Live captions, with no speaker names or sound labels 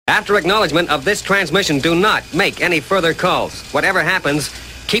After acknowledgement of this transmission, do not make any further calls. Whatever happens,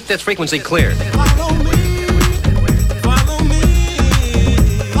 keep this frequency cleared. Follow me, follow me,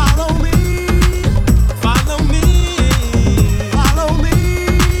 follow me, follow me, follow me,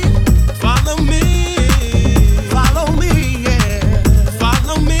 follow me, follow me, yeah,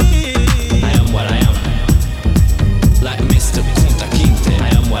 follow me. I am what I am, like Mr. Punta Quinte. I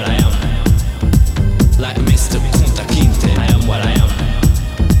am what I am, like Mr. Punta Quinte. I am what I am,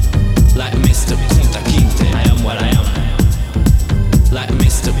 like Mr. Punta Quinte. I am what I am, like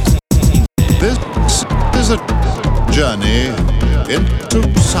Mr. Punta Quinte. This is a journey into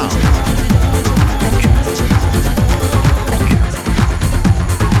sound.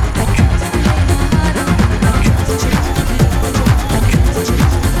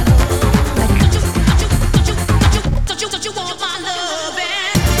 Don't you want my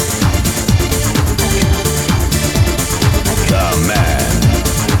loving? ThaMan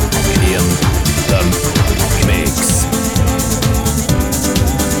in the mix.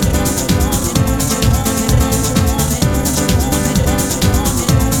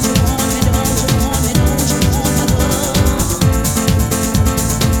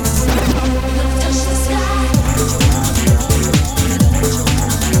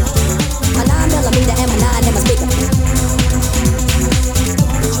 My 9mm and my 9 in my speaker.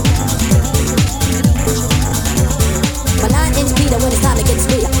 My 9-inch Peter when it's time to get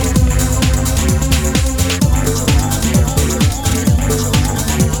sweeter.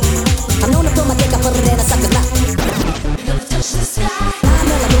 I'm known to put my dick up, put it in a sucker's mouth.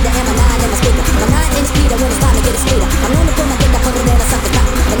 9mm and my 9 in my speaker. My 9-inch Peter when it's time to get sweeter. I'm known to put my dick up, put it in a sucker's mouth.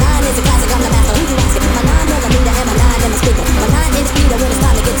 The 9 is a classic, I'm the master, who you asking? My 9mm and my 9 in my speaker. My 9-inch Peter when it's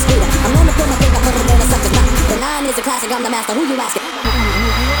time to get sweeter. I'm known to put my dick up, put it in a sucker's mouth. The 9 is a classic, I'm the master, who you asking?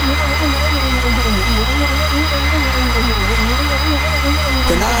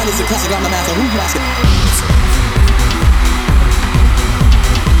 The 9 is a classic, I'm the master. Who you asking?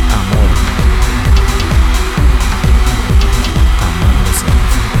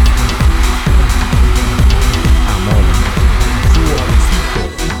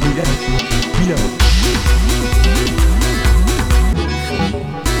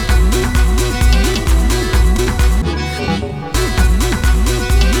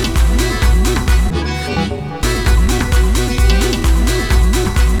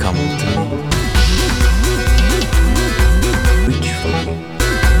 Come on to me. Reach for me.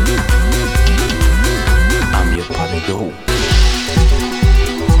 I'm your prodigal.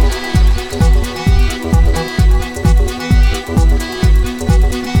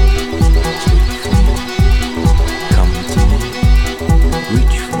 Come to me.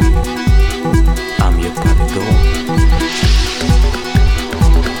 Reach for me. I'm your prodigal.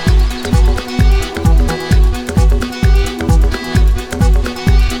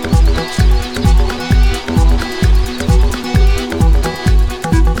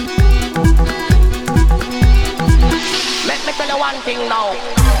 Let me tell you one thing now.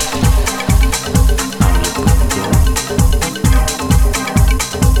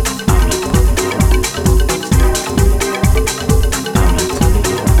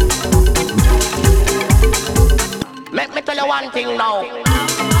 Let me tell you one thing now.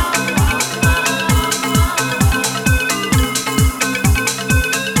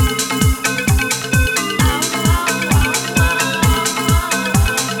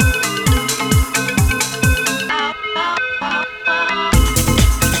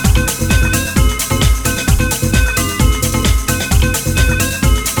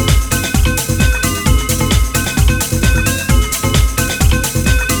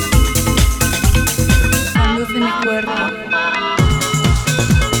 La luz de mi cuerpo.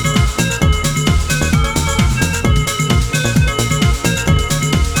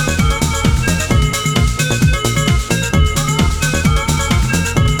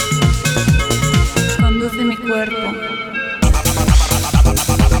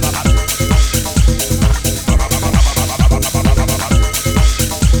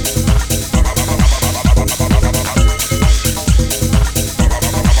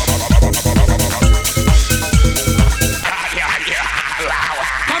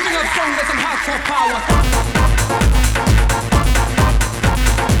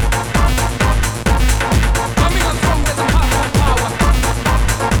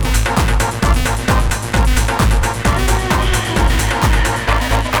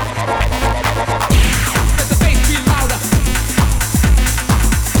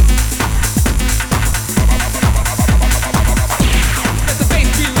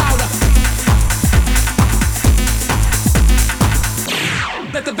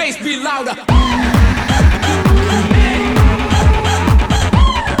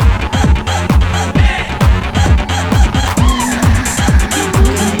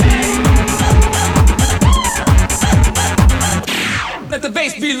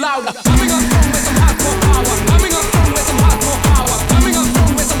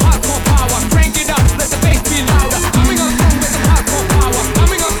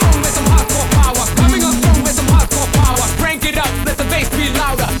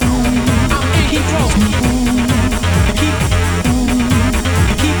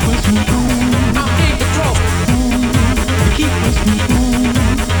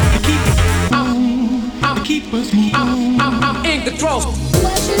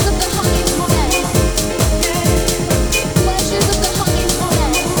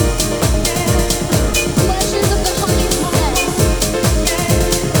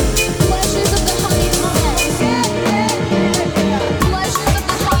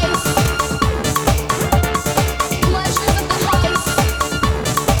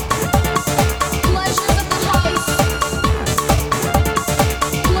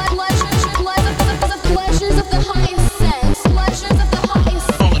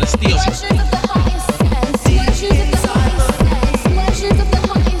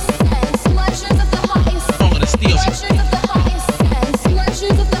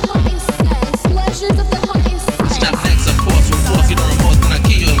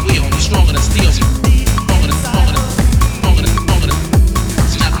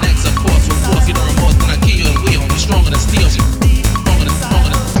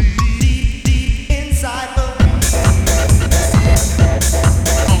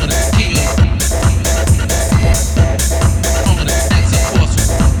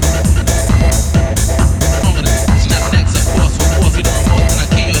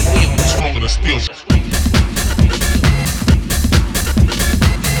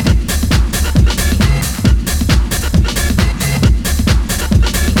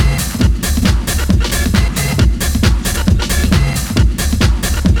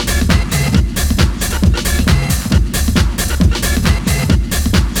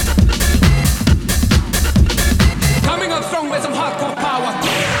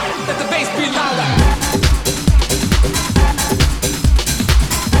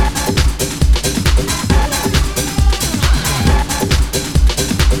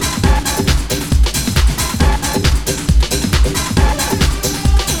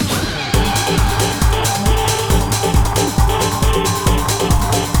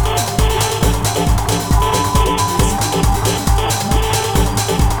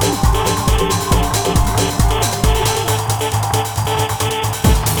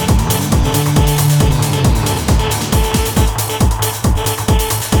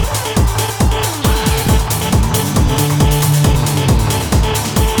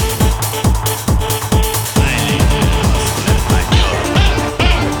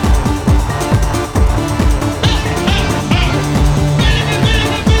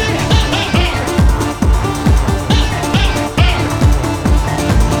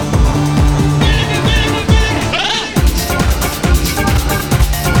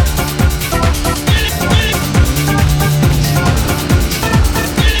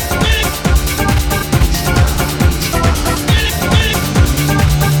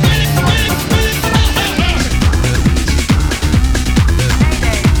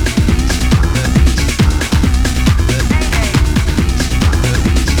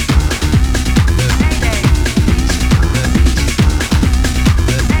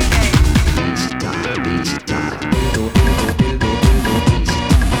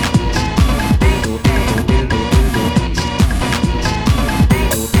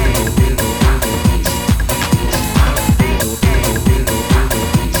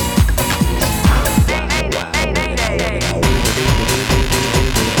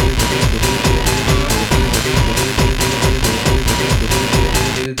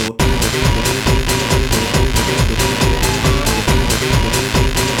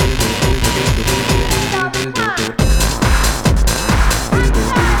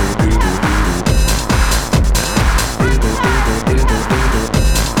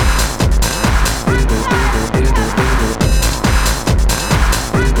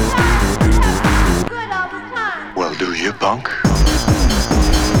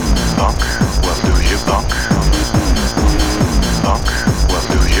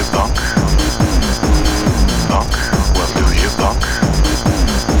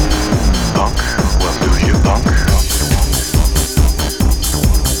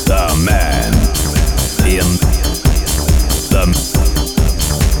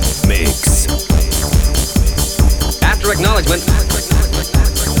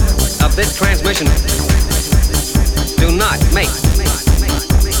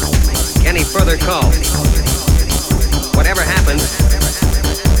 further calls. Whatever happens,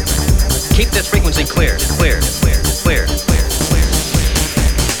 keep this frequency clear, clear, clear, clear, clear, clear.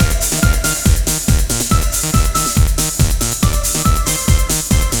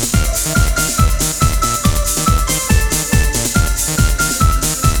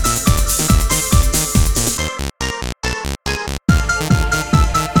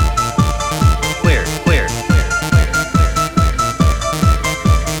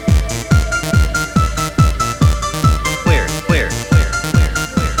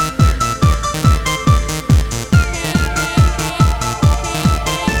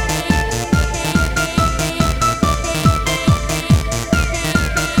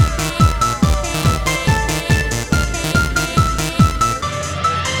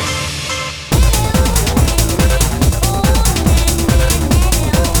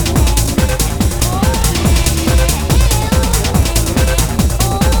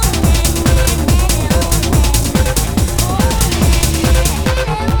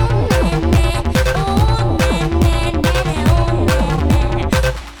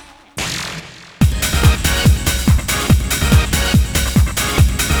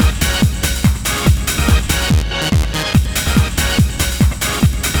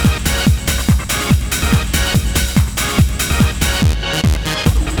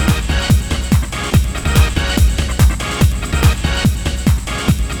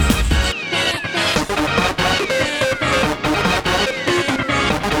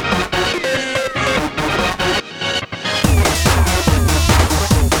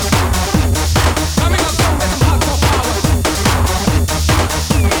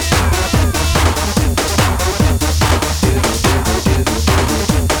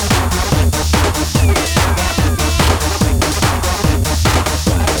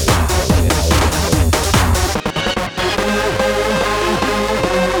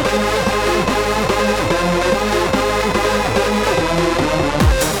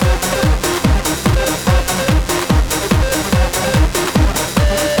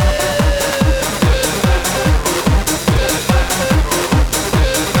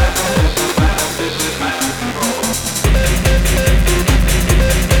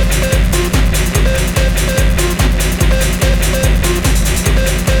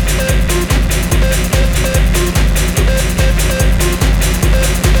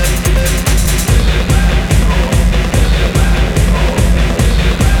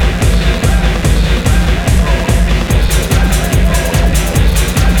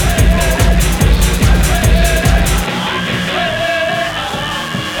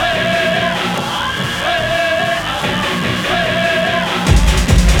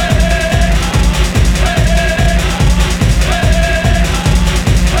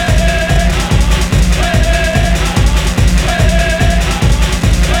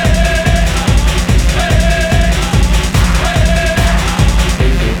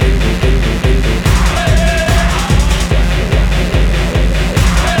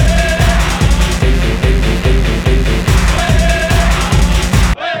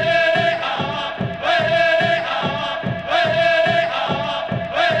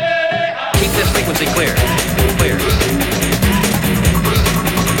 Clear. Clear.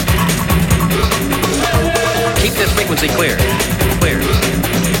 Keep this frequency clear.